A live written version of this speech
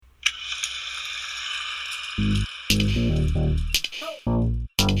Well,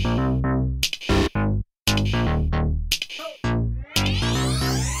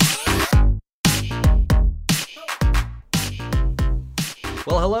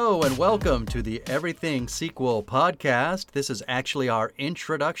 hello and welcome to the Everything Sequel podcast. This is actually our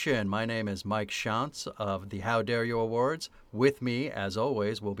introduction. My name is Mike Shantz of the How Dare You Awards. With me, as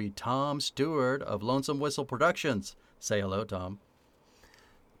always, will be Tom Steward of Lonesome Whistle Productions. Say hello, Tom.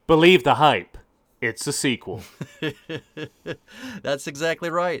 Believe the hype. It's a sequel. That's exactly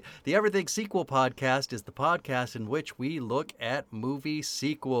right. The Everything Sequel podcast is the podcast in which we look at movie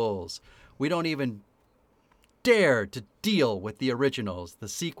sequels. We don't even dare to deal with the originals, the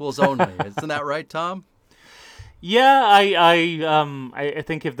sequels only. Isn't that right, Tom? Yeah, I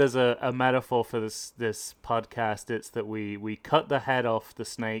think if there's a metaphor for this podcast, it's that we cut the head off the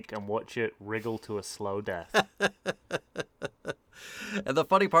snake and watch it wriggle to a slow death. And the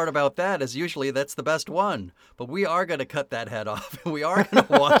funny part about that is usually that's the best one. But we are going to cut that head off and we are going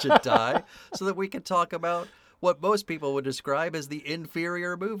to watch it die so that we can talk about what most people would describe as the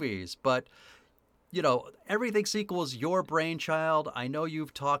inferior movies. But you know, Everything Sequel is your brainchild. I know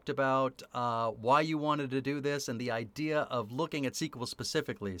you've talked about why you wanted to do this and the idea of looking at sequels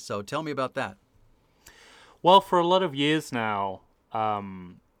specifically. So tell me about that. Well, for a lot of years now,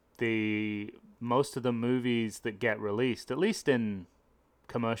 most of the movies that get released, at least in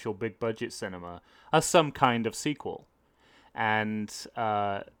commercial big budget cinema, are some kind of sequel. And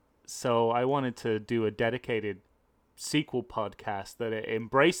so I wanted to do a dedicated sequel podcast that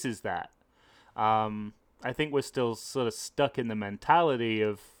embraces that. I think we're still sort of stuck in the mentality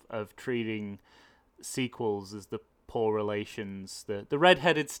of treating sequels as the poor relations, the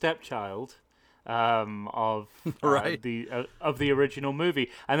redheaded stepchild of right. the original movie,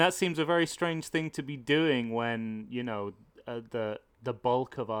 and that seems a very strange thing to be doing when the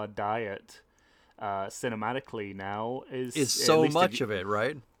bulk of our diet cinematically now is so much of it,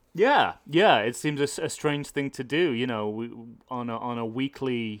 right? Yeah. It seems a strange thing to do. You know, on a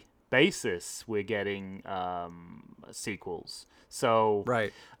weekly basis we're getting sequels, so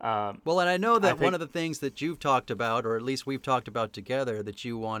right. Well, and I know that one of the things that you've talked about, or at least we've talked about together, that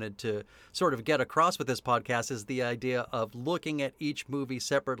you wanted to sort of get across with this podcast is the idea of looking at each movie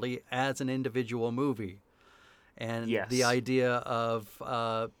separately as an individual movie, and yes. The idea of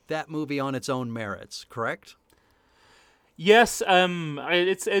that movie on its own merits, correct? Yes,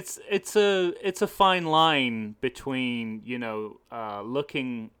 it's a fine line between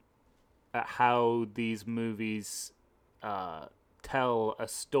looking at how these movies tell a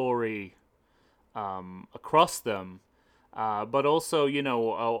story across them, but also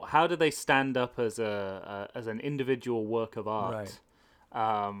how do they stand up as an individual work of art?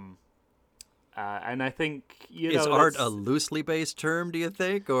 Right. And I think is art a loosely based term? Do you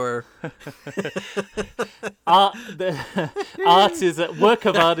think, or art is a work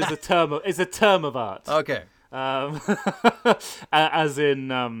of art is a term of art. Okay.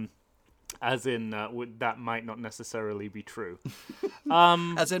 As in, that might not necessarily be true.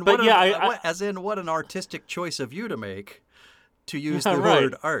 As in, what an artistic choice of you to make to use the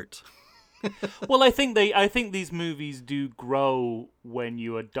word art. Well, I think these movies do grow when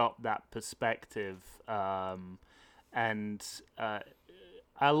you adopt that perspective, and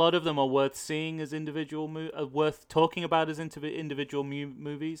a lot of them are worth seeing as worth talking about as individual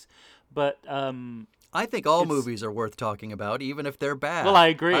movies, but. I think all movies are worth talking about, even if they're bad. Well, I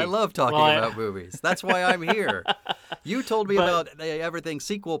agree. I love talking about movies. That's why I'm here. You told me about the Everything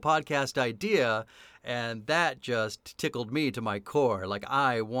Sequel podcast idea, and that just tickled me to my core. Like,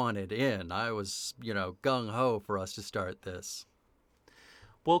 I wanted in. I was, gung-ho for us to start this.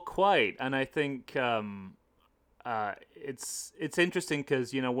 Well, quite. And I think it's interesting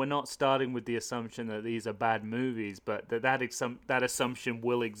because, we're not starting with the assumption that these are bad movies, but that assumption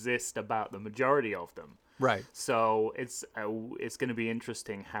will exist about the majority of them. Right. So it's going to be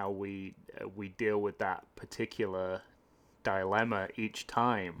interesting how we deal with that particular dilemma each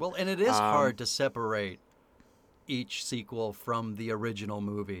time. Well, and it is hard to separate each sequel from the original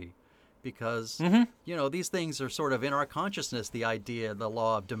movie. Because, these things are sort of in our consciousness, the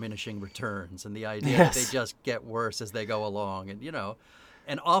law of diminishing returns, and the idea that they just get worse as they go along.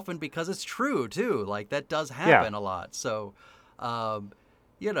 And often because it's true, too. Like, that does happen a lot. So,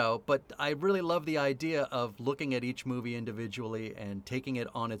 but I really love the idea of looking at each movie individually and taking it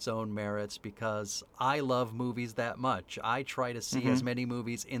on its own merits, because I love movies that much. I try to see as many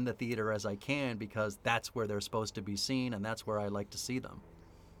movies in the theater as I can, because that's where they're supposed to be seen, and that's where I like to see them.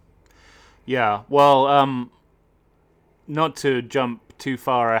 Yeah, well, not to jump too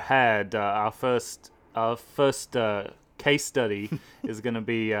far ahead, our first case study is going to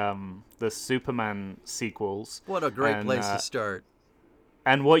be the Superman sequels. What a great place to start.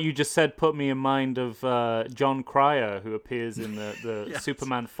 And what you just said put me in mind of John Cryer, who appears in the Yes.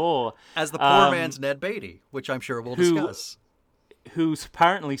 Superman 4. As the poor man's Ned Beatty, which I'm sure we'll discuss. Who's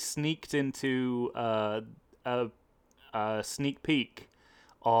apparently sneaked into a sneak peek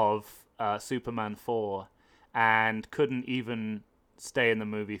of Superman 4 and couldn't even stay in the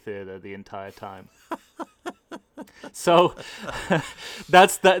movie theater the entire time. So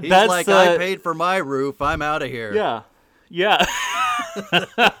that's that. He's that's like, I paid for my roof. I'm out of here. Yeah.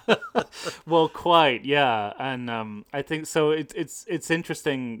 Well, quite. Yeah, and I think so. It's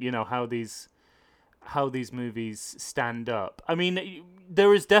interesting, how these movies stand up. I mean,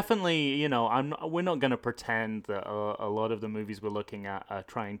 there is definitely, we're not going to pretend that a lot of the movies we're looking at are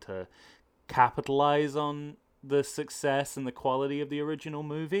trying to capitalize on the success and the quality of the original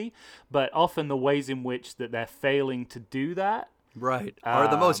movie, but often the ways in which that they're failing to do that are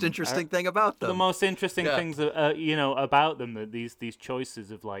the most interesting thing about them. The most interesting things, about them, that these choices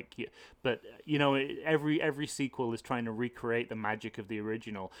of but every sequel is trying to recreate the magic of the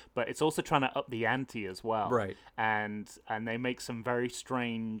original, but it's also trying to up the ante as well. Right. And they make some very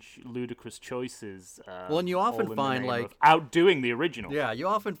strange, ludicrous choices. And you often find outdoing the original. Yeah, you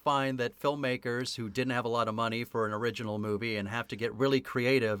often find that filmmakers who didn't have a lot of money for an original movie and have to get really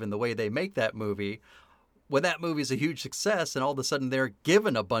creative in the way they make that movie. When that movie's a huge success and all of a sudden they're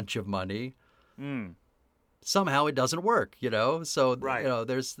given a bunch of money, somehow it doesn't work, So,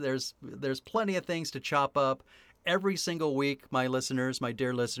 there's plenty of things to chop up. Every single week, my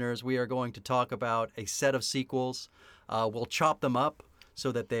dear listeners, we are going to talk about a set of sequels. We'll chop them up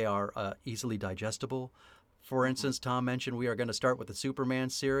so that they are easily digestible. For instance, Tom mentioned we are going to start with the Superman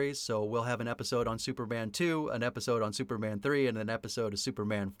series, so we'll have an episode on Superman 2, an episode on Superman 3, and an episode of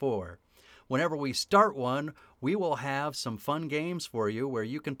Superman 4. Whenever we start one, we will have some fun games for you where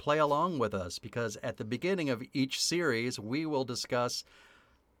you can play along with us, because at the beginning of each series, we will discuss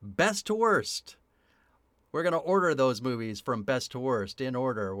best to worst. We're going to order those movies from best to worst in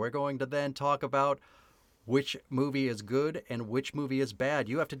order. We're going to then talk about which movie is good and which movie is bad.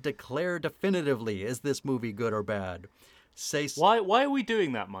 You have to declare definitively, is this movie good or bad? Why are we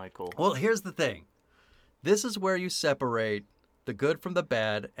doing that, Michael? Well, here's the thing. This is where you separate the good from the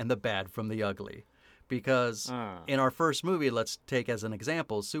bad and the bad from the ugly. Because in our first movie, let's take as an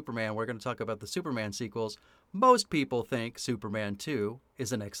example, Superman. We're going to talk about the Superman sequels. Most people think Superman 2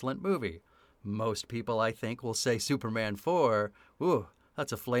 is an excellent movie. Most people, I think, will say Superman 4, ooh,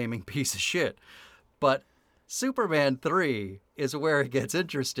 that's a flaming piece of shit. But Superman 3 is where it gets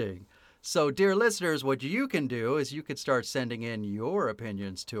interesting. So, dear listeners, what you can do is you can start sending in your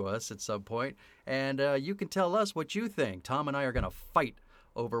opinions to us at some point, and you can tell us what you think. Tom and I are going to fight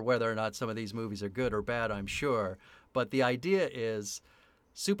over whether or not some of these movies are good or bad, I'm sure. But the idea is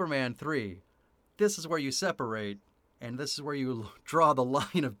Superman 3, this is where you separate, and this is where you draw the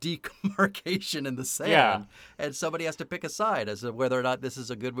line of demarcation in the sand, and somebody has to pick a side as to whether or not this is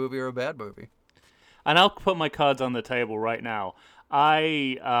a good movie or a bad movie. And I'll put my cards on the table right now.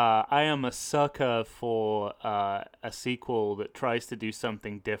 I am a sucker for a sequel that tries to do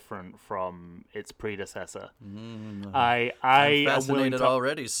something different from its predecessor. I'm I'm fascinated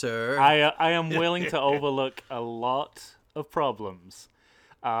already, sir. I am willing to overlook a lot of problems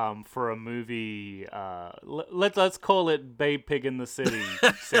for a movie. Let's call it Babe Pig in the City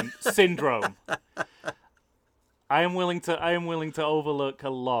syndrome. I am willing to overlook a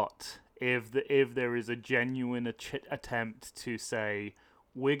lot if there is a genuine attempt to say,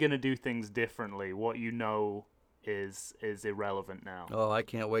 we're going to do things differently. What is irrelevant now. Oh, I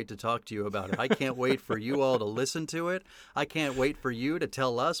can't wait to talk to you about it. I can't wait for you all to listen to it. I can't wait for you to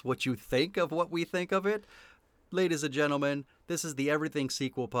tell us what you think of what we think of it. Ladies and gentlemen, this is the Everything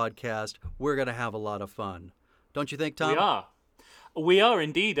Sequel podcast. We're going to have a lot of fun. Don't you think, Tom? We are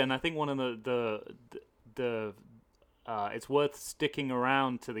indeed, and I think one of the it's worth sticking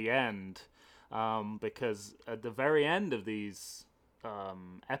around to the end, because at the very end of these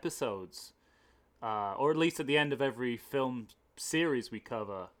episodes, or at least at the end of every film series we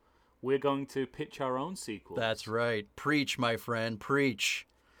cover, we're going to pitch our own sequels. That's right. Preach, my friend, preach.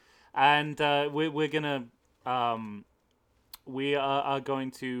 And we're gonna we are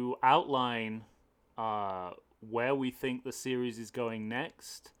going to outline where we think the series is going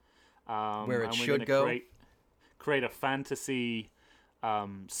next, where it should go. Create a fantasy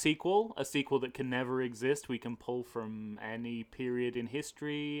sequel, a sequel that can never exist. We can pull from any period in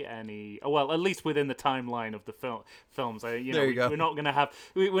history, at least within the timeline of the films. There you go. We're not going to have.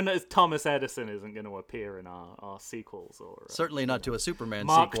 Thomas Edison isn't going to appear in our sequels, or certainly not to a Superman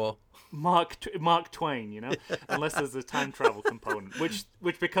Mark, sequel. Mark Twain, unless there's a time travel component, which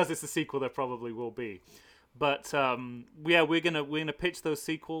because it's a sequel, there probably will be. But we're gonna pitch those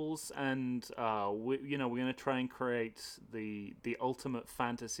sequels, and we're gonna try and create the ultimate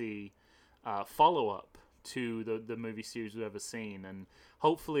fantasy follow up to the movie series we've ever seen, and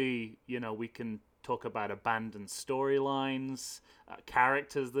hopefully we can talk about abandoned storylines,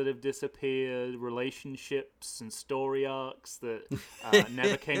 characters that have disappeared, relationships and story arcs that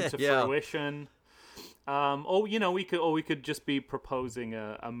never came to fruition. We could just be proposing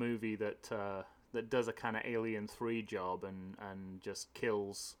a movie that does a kind of Alien 3 job and just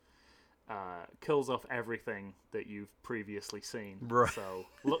kills off everything that you've previously seen. Right. So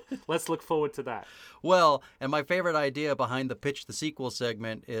let's look forward to that. Well, and my favorite idea behind the Pitch the Sequel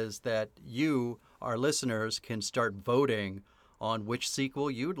segment is that you, our listeners, can start voting on which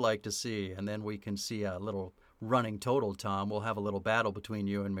sequel you'd like to see, and then we can see a little running total, Tom. We'll have a little battle between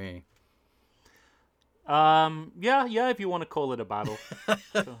you and me. Yeah, if you want to call it a battle.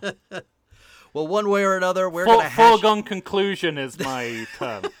 So. Well, one way or another, we're going to foregone conclusion is my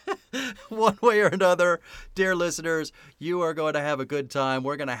term. One way or another, dear listeners, you are going to have a good time.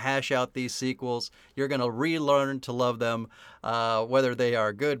 We're going to hash out these sequels. You're going to relearn to love them, whether they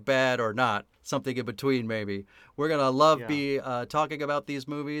are good, bad, or not. Something in between, maybe. We're going to love be talking about these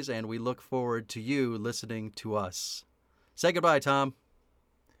movies, and we look forward to you listening to us. Say goodbye, Tom.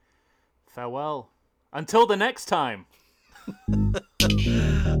 Farewell. Until the next time.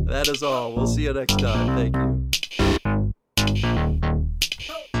 That is all. We'll see you next time. Thank you.